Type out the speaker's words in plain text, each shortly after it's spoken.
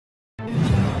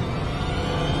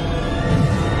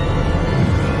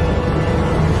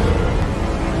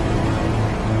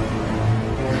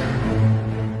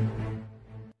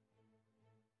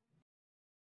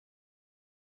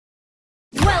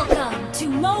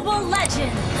Mobile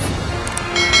Legends!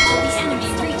 The enemy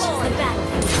reaches the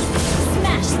battlefield.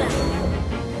 Smash them!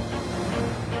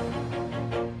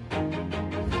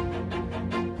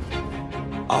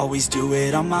 Always do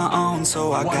it on my own,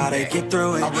 so I gotta get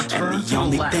through it. And the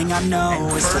only thing I know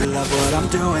is to love what I'm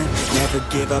doing. Never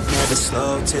give up, never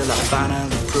slow, till I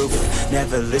finally prove it.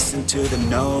 Never listen to the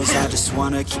no's, I just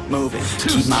wanna keep moving.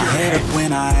 Keep my head up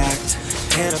when I act,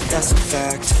 head up, that's a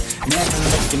fact. Never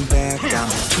looking back,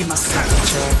 I'ma keep myself in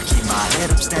check. Keep my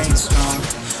head up, staying strong,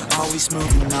 always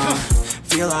moving on.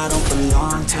 Feel I don't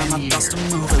belong, tell my thoughts to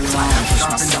move along. Push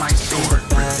myself to be the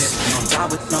best, die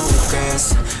with no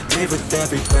regrets. Live with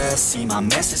every breath, see my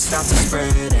message start to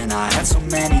spread. And I had so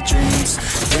many dreams,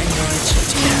 then you hit your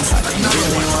teens. I didn't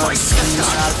really want to see,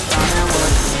 try to find out what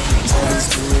it means. Always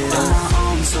do it on my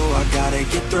own, so I gotta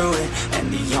get through it. And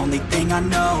the only thing I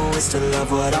know is to love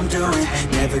what I'm doing.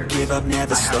 Never give up,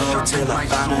 never slow, till I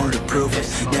finally prove it.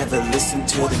 Never listen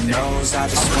to the no's, I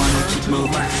just wanna keep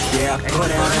moving. Yeah, I put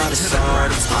out all this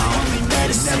art, it's my only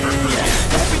medicine.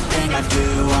 Yeah, everything I do,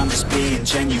 I'm just being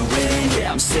genuine.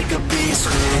 Yeah, I'm sick of being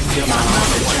screwed, feel my own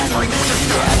adrenaline.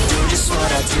 Yeah, I do just what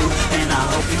I do, and I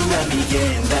hope you let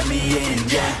me in,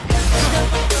 yeah.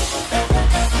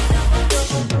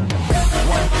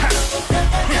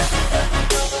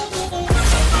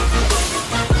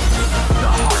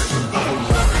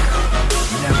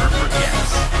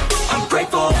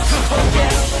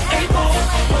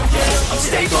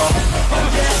 Stable, oh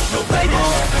yeah, no label,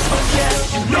 oh yeah,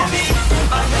 you know me.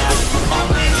 I have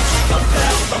only a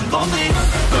path, I'm lonely,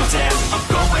 but damn, I'm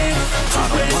going to win. I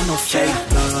want no fake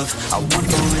love, I want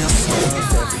the real stuff.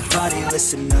 Everybody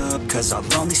listen up, cause I'll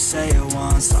only say it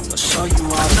once. I'm gonna show you all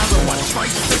the love.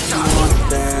 If you want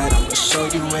that, I'm gonna show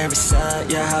you where it's at.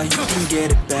 Yeah, how you can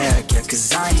get it back. Yeah,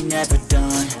 cause I ain't never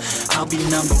done, I'll be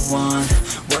number one.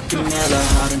 Working hella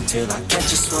hard until I get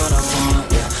just what I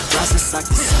want. Yeah, rises like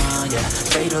the sun, yeah,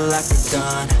 fatal like the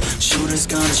gun. Shooter's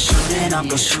gonna shoot and I'm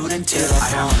gonna shoot until I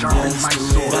come. Yeah, let's do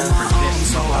it on my own,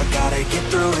 so I gotta get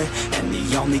through it. And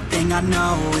the only thing I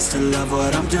know is to love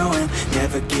what I'm doing.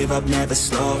 Never give up, never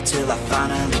slow, till I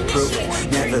finally prove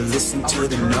it. Never listen to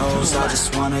the no's, I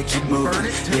just wanna keep moving.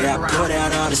 Yeah, I put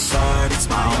out all this art, it's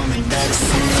my only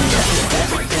medicine. Yeah,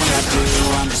 everything I do,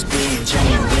 I'm just being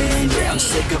genuine. Yeah, I'm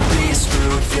sick of being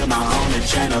screwed, feel my own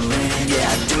adrenaline. Yeah,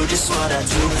 I do just what I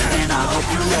do, and I hope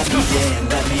you let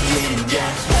me in,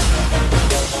 yeah.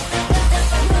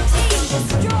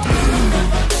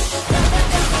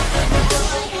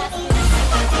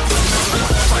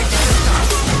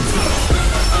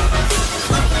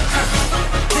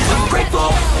 I'm grateful,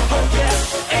 oh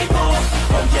yeah, able,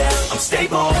 oh yeah, I'm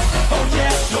stable, oh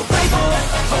yeah, no label,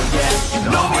 oh yeah, you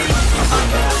know me. I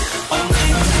have only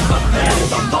a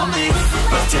path, I'm lonely,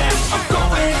 but damn, I'm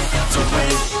going to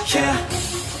win, yeah.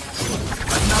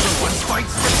 Another one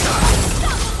fights the shot.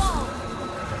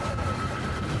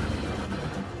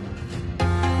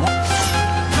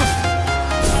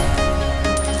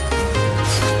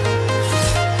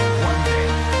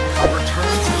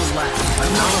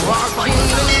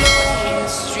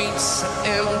 Streets are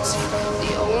empty.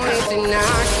 The only thing I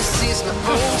can see is my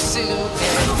own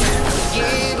silhouette.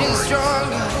 Getting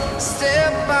stronger,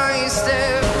 step by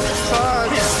step.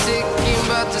 Heart is ticking,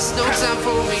 but there's no time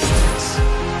for me.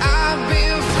 I've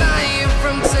been flying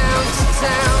from town to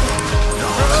town,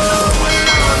 from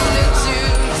London to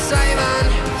Taiwan.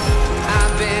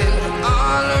 I've been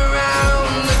all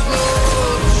around the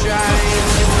globe, trying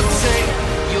to protect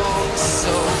your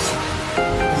soul.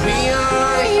 We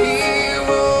are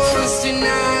heroes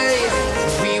tonight.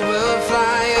 We will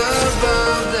fly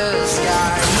above the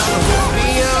sky. We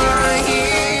are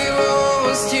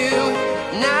heroes tonight.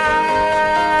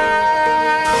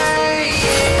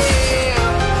 Yeah.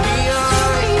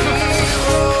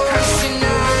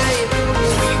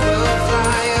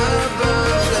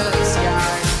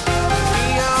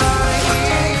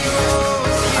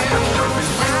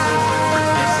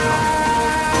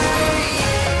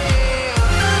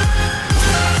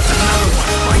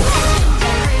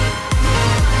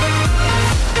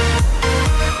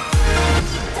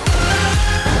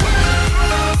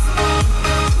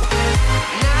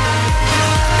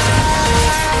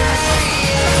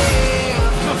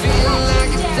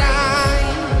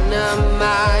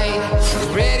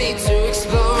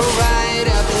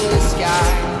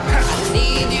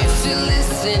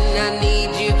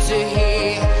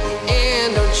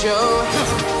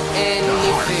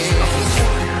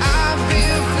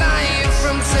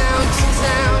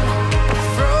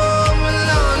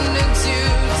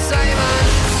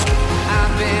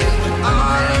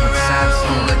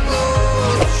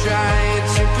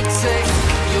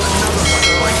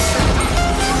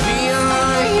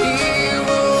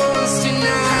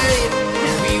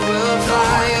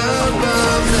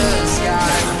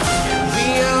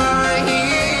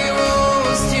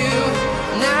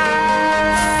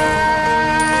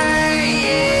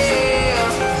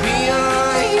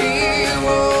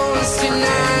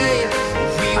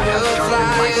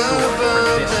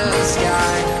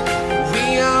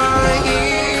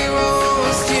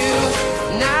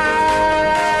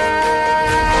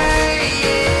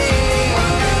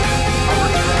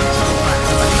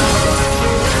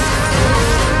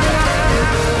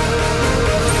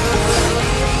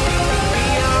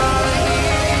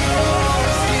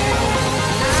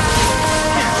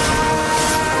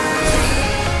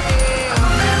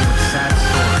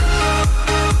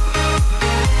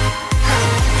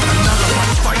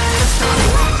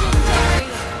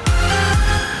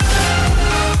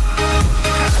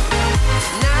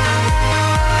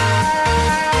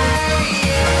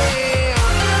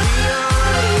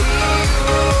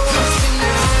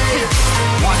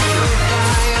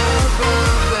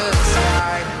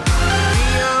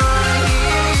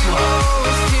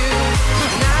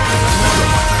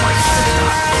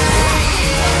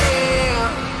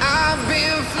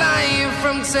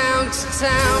 town to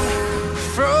town,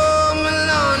 from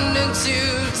London to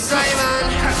Taiwan.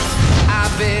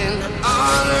 I've been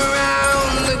all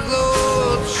around the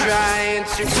globe trying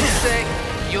to protect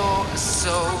your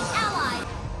soul.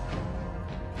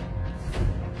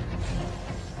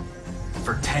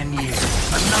 For 10 years,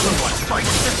 another one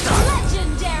fights the sun.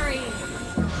 Legendary!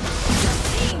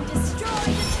 Team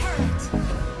destroyed a turret.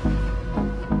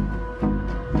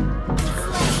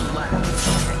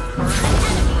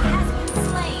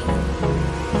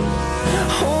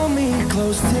 Hold me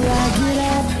close till I get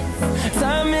up.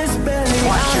 Time is barely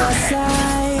on our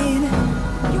side.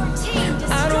 Your team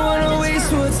I don't wanna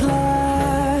waste what's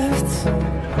left.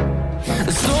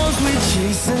 The storms we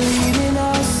chase are leading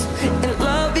us, and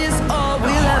love is all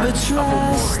we'll ever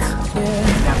trust.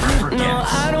 Yeah. No,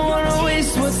 I don't wanna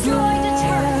waste what's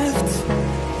left.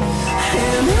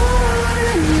 And on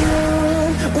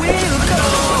we'll go,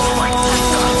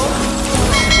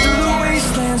 through the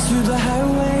wastelands, through the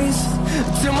highways,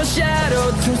 till my shadow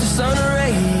turns to sun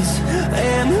rays.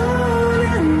 And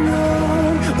on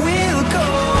we'll go,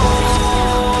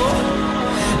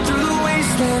 through the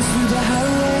wastelands, through the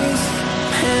highways,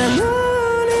 and on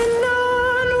we'll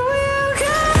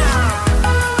go.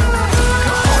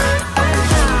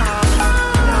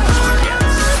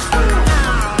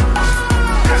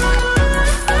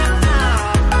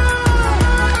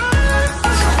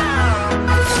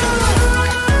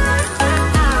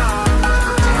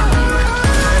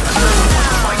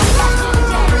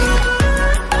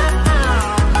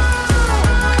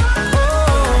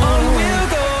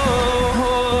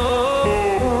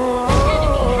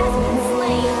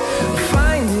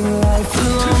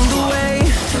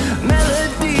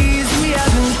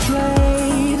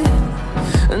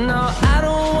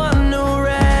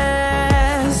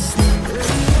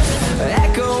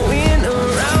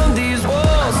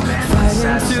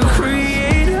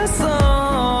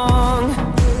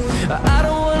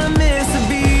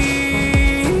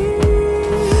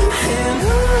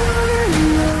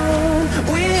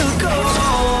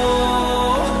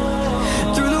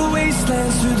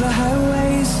 Through the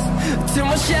highways, till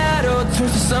my shadow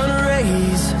turns to sun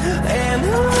rays. And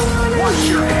on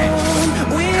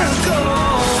we'll go,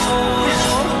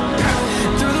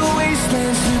 through the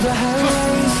wastelands, through the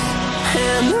highways,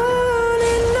 and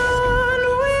on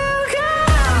we'll go.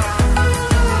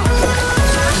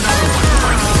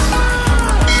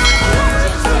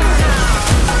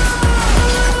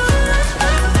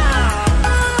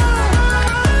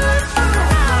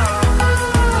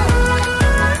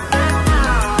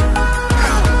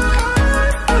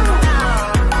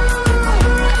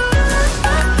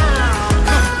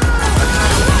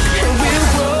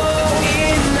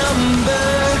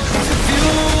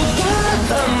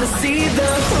 See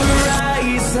the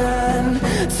horizon,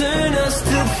 turn us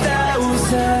to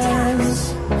thousands,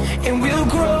 and we'll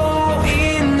grow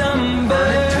in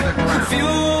number,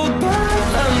 fueled by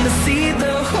them. To see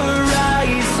the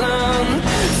horizon,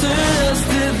 turn us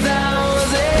to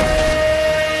thousands,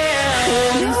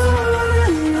 and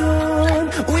on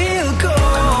we'll go,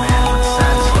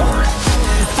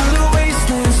 through the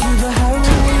wastelands, through the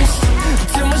highways,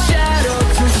 till my shadow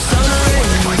turns to sun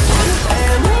rays.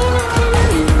 And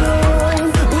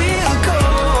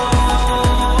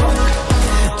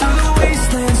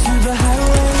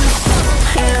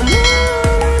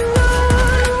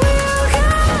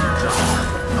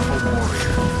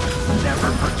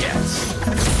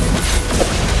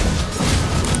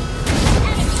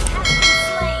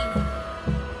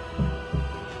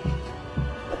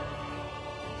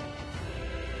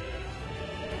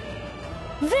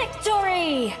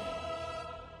Victory!